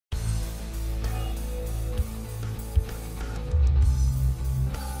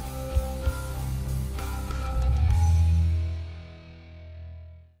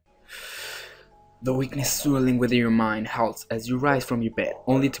The weakness swirling within your mind halts as you rise from your bed,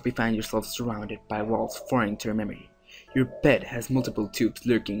 only to find yourself surrounded by walls foreign to your memory. Your bed has multiple tubes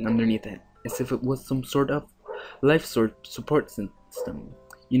lurking underneath it, as if it was some sort of support system.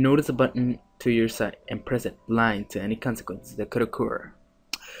 You notice a button to your side and press it, blind to any consequences that could occur.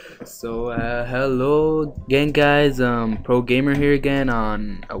 So, hello again, guys. Pro Gamer here again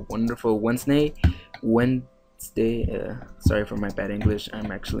on a wonderful Wednesday. Sorry for my bad English.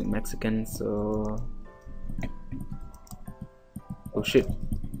 I'm actually Mexican, so. Oh shit!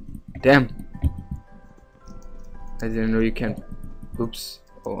 Damn! I didn't know you can. Oops.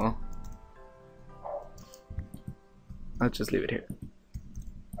 Oh well. I'll just leave it here.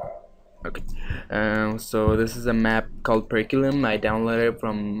 Okay. So this is a map called Periculum. I downloaded it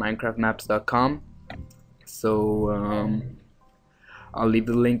from minecraftmaps.com. So I'll leave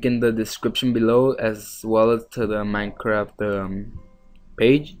the link in the description below, as well as to the Minecraft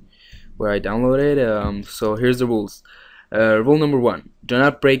page where I downloaded. So here's the rules. Rule number 1: do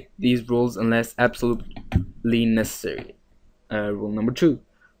not break these rules unless absolutely necessary. Rule number 2: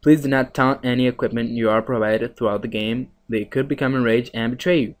 please do not taunt any equipment you are provided throughout the game. They could become enraged and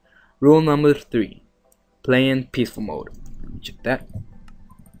betray you. Rule number 3: play in peaceful mode. Check that.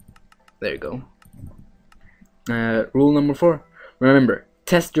 There you go. Rule number 4: remember,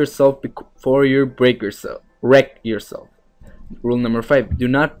 test yourself before you wreck yourself. Rule number 5: do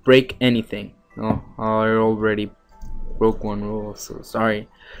not break anything. Oh, I already broke one rule, so sorry.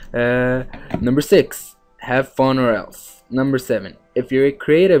 Number 6: have fun or else. Number 7: if you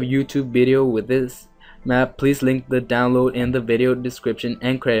create a YouTube video with this map, please link the download in the video description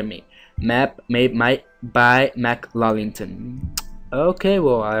and credit me. Map made by Mac Lollington. Okay,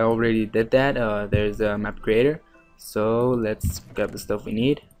 well, I already did that. There's a map creator, so let's grab the stuff we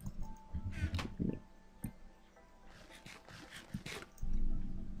need.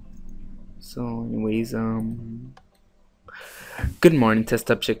 So anyways, good morning, test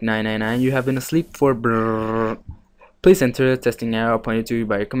subject 999. You have been asleep for brrr. Please enter the testing arrow pointed to you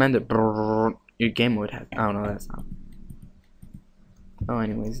by your commander. Brrr. Your game would have. I don't know that sound. Oh,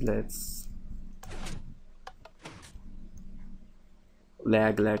 anyways, let's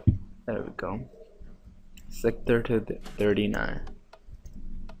lag. There we go. Sector to 39.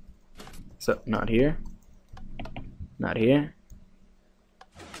 So not here. Not here.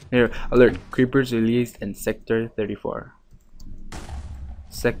 Here, alert! Creepers released in sector 34.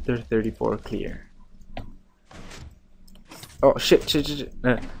 Sector 34 clear. Oh shit!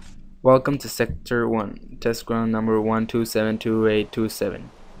 Welcome to Sector 1, test ground number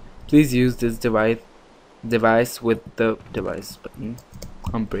 1272827. Please use this device with the device button.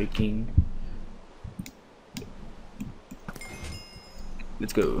 I'm breaking.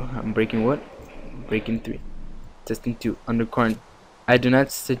 Let's go. I'm breaking what? Breaking 3. Testing 2. Undercurrent. I do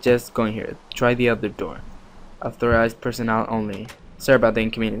not suggest going here. Try the other door. Authorized personnel only. Sorry about the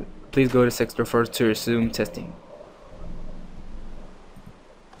inconvenience. Please go to Sector 4 to resume testing.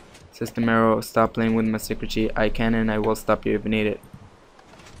 System arrow, stop playing with my secretary. I can and I will stop you if you need it.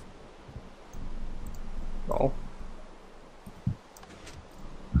 Oh.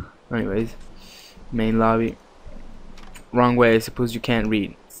 Anyways, main lobby. Wrong way. I suppose you can't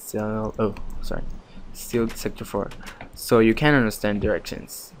read. So, oh, sorry. Sealed sector 4. So you can understand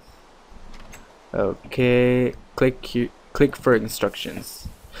directions. Okay. Click for instructions.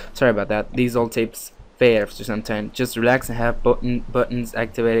 Sorry about that. These old tapes fade after some time. Just relax and have buttons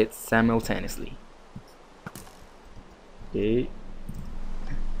activated simultaneously. Okay.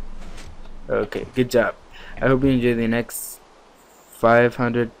 Okay, good job. I hope you enjoy the next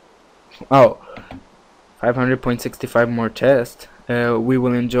 500.65 more tests. We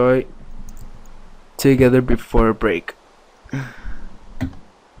will enjoy together before a break. I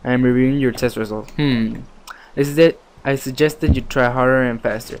am reviewing your test results. This is it. I suggest that you try harder and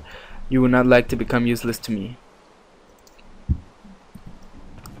faster. You would not like to become useless to me.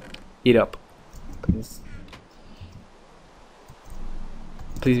 Eat up. Please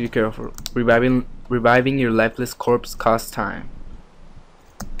be careful. Reviving your lifeless corpse costs time.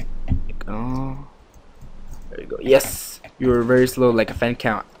 Oh, there you go. Yes, you are very slow, like a fan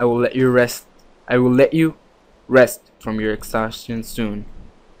count. I will let you rest. From your exhaustion soon.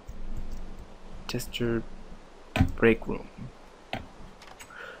 Test your break room.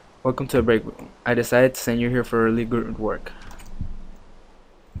 Welcome to a break room. I decided to send you here for really good work.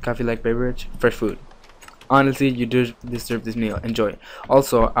 Coffee-like beverage, fresh food. Honestly, you do deserve this meal. Enjoy.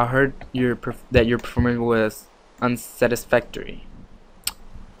 Also, I heard that your performance was unsatisfactory.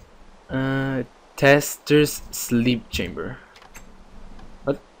 Tester's sleep chamber.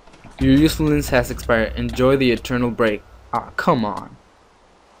 What? Your usefulness has expired. Enjoy the eternal break. Ah, come on.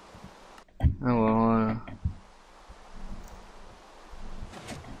 Oh well,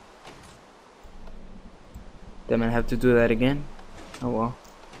 Then I have to do that again. Oh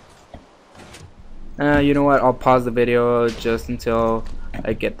well. You know what? I'll pause the video just until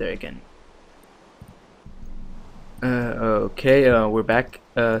I get there again. Okay, we're back.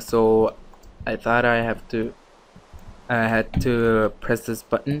 So I thought I had to press this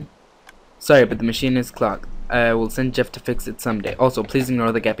button. Sorry, but the machine is clogged. I will send Jeff to fix it someday. Also, please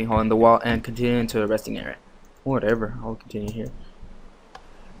ignore the gaping hole in the wall and continue into a resting area. Whatever, I'll continue here.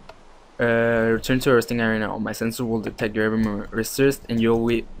 Return to a resting area now. My sensor will detect your every resist and you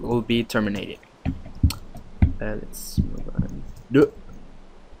will be terminated. Let's move on.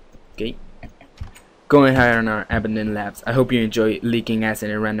 Okay. Going higher on our abandoned labs. I hope you enjoy leaking acid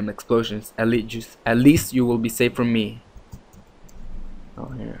and random explosions. At least you will be safe from me. Oh,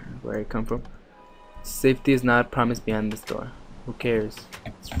 here, where I come from. Safety is not promised behind this door. Who cares?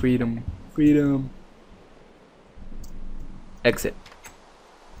 It's freedom. Freedom. Exit.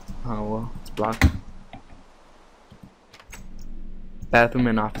 Oh well, it's blocked. Bathroom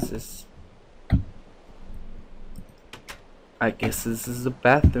and offices. I guess this is a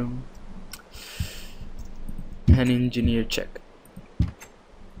bathroom. An engineer check.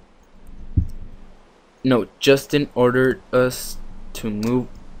 No, Justin ordered us to move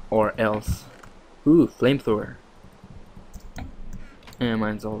or else. Ooh, flamethrower. And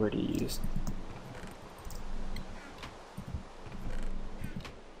mine's already used.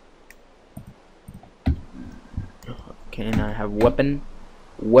 Okay, now I have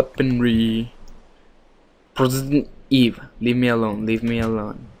weaponry. President Eve, leave me alone, leave me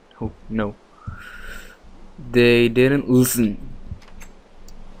alone. Oh no. They didn't listen.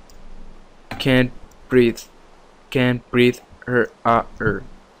 Can't breathe her.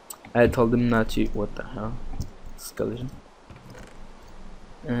 I told them not to. What the hell? Skeleton.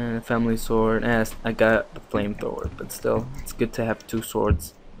 And family sword. Yes, I got the flamethrower, but still, it's good to have two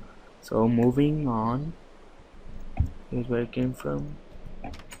swords. So moving on. Here's where it came from.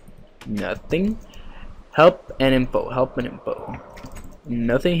 Nothing. Help and info. Help and info.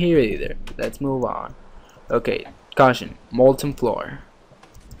 Nothing here either. Let's move on. Okay. Caution. Molten floor.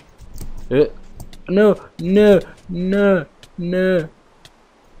 No.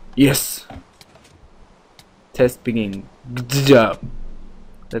 Yes. Test beginning. Good job.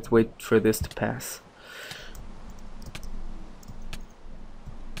 Let's wait for this to pass.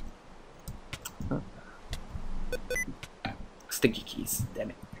 Sticky keys, damn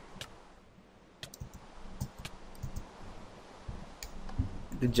it.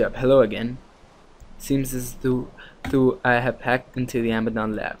 Good job. Hello again. Seems as though I have hacked into the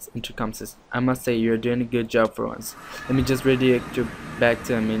Abaddon Labs intercom system. I must say you're doing a good job for once. Let me just redirect you back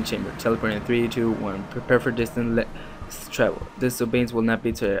to the main chamber. Teleport in 3, 2, 1. Prepare for distant travel. Disobedience will not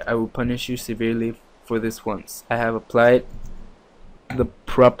be tolerated. I will punish you severely for this once. I have applied the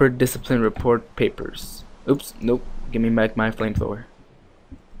proper discipline report papers. Oops, nope. Give me back my flamethrower.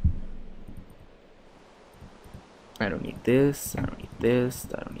 I don't need this. I don't need this.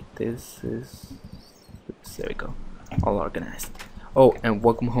 I don't need this. There we go. All organized. Oh, and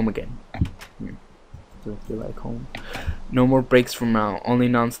welcome home again. Does it feel like home? No more breaks from now. Only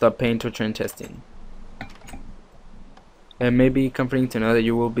non-stop pain, torture, and testing. It may be comforting to know that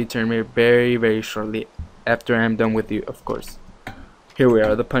you will be terminated very, very shortly after I am done with you, of course. Here we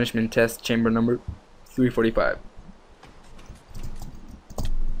are, the punishment test, chamber number 345.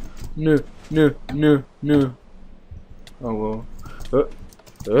 No. Oh well.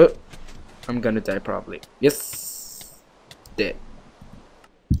 I'm gonna die probably. Yes. Dead.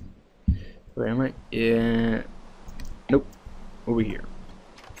 Where am I? Yeah. Nope. Over here.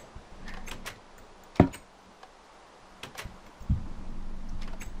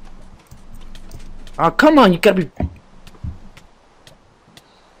 Oh, come on, you gotta be.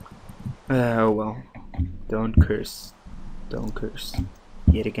 Oh well. Don't curse. Don't curse.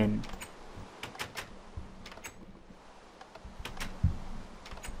 Yet again.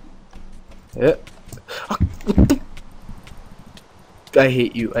 Oh, what the? I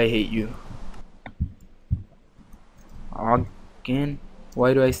hate you. I hate you. Again?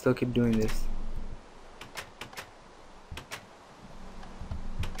 Why do I still keep doing this?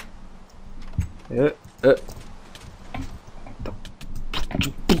 The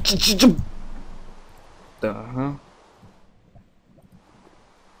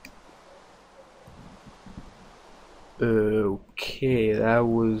okay, that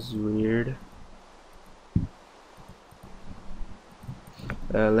was weird.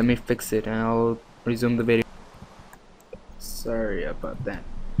 Let me fix it and I'll resume the video. Sorry about that.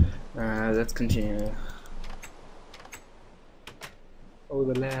 Let's continue. Oh,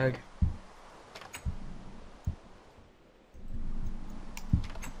 the lag.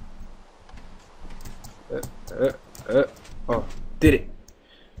 Oh, did it.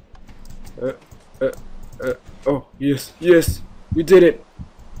 Oh, yes, yes, we did it.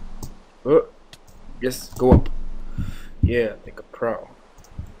 Yes, go up. Yeah, like a pro.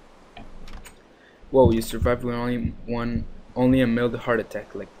 Whoa, you survived with only a mild heart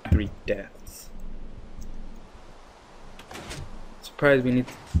attack, like 3 deaths. Surprised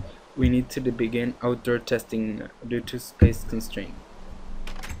we need to begin outdoor testing due to space constraint.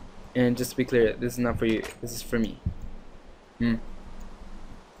 And just to be clear, this is not for you. This is for me.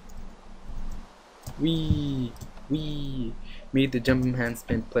 We made the jumping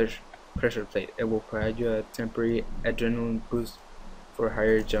handspin pressure plate. It will provide you a temporary adrenaline boost for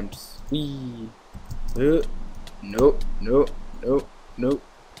higher jumps. No, no, no, no.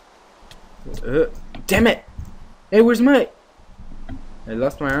 Damn it! Hey, where's my? I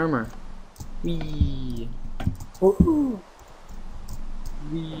lost my armor. Woohoo!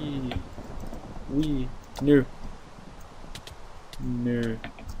 No. No.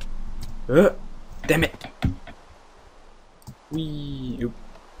 Damn it! Oop.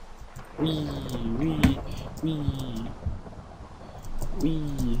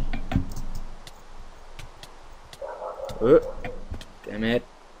 Damn it.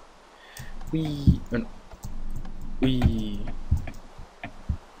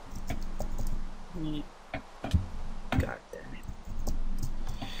 God damn it.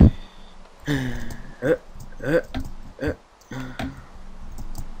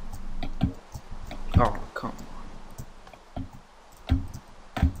 Oh, come on.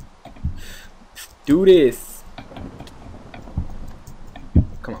 Do this.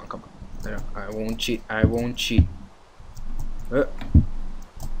 Come on, come on. I won't cheat. I won't cheat.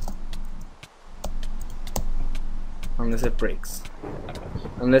 Unless it breaks.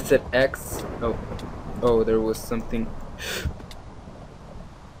 Unless it X. Oh, there was something.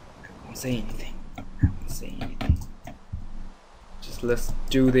 I won't say anything. I won't say anything. Just let's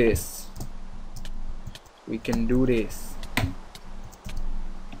do this. We can do this.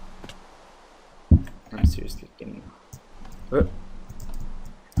 I'm seriously getting.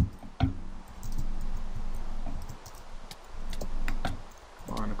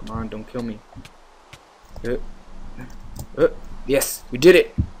 Come on, don't kill me. Yes, we did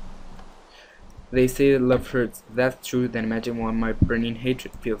it. They say that love hurts. If that's true, then imagine what my burning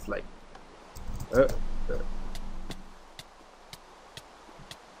hatred feels like. Okay.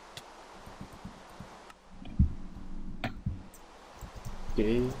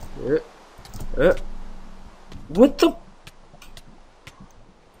 What the?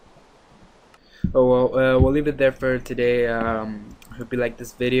 Oh well, we'll leave it there for today. Hope you like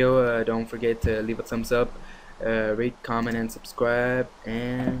this video. Don't forget to leave a thumbs up, rate, comment, and subscribe.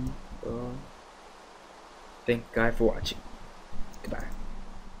 And thank you guys for watching. Goodbye.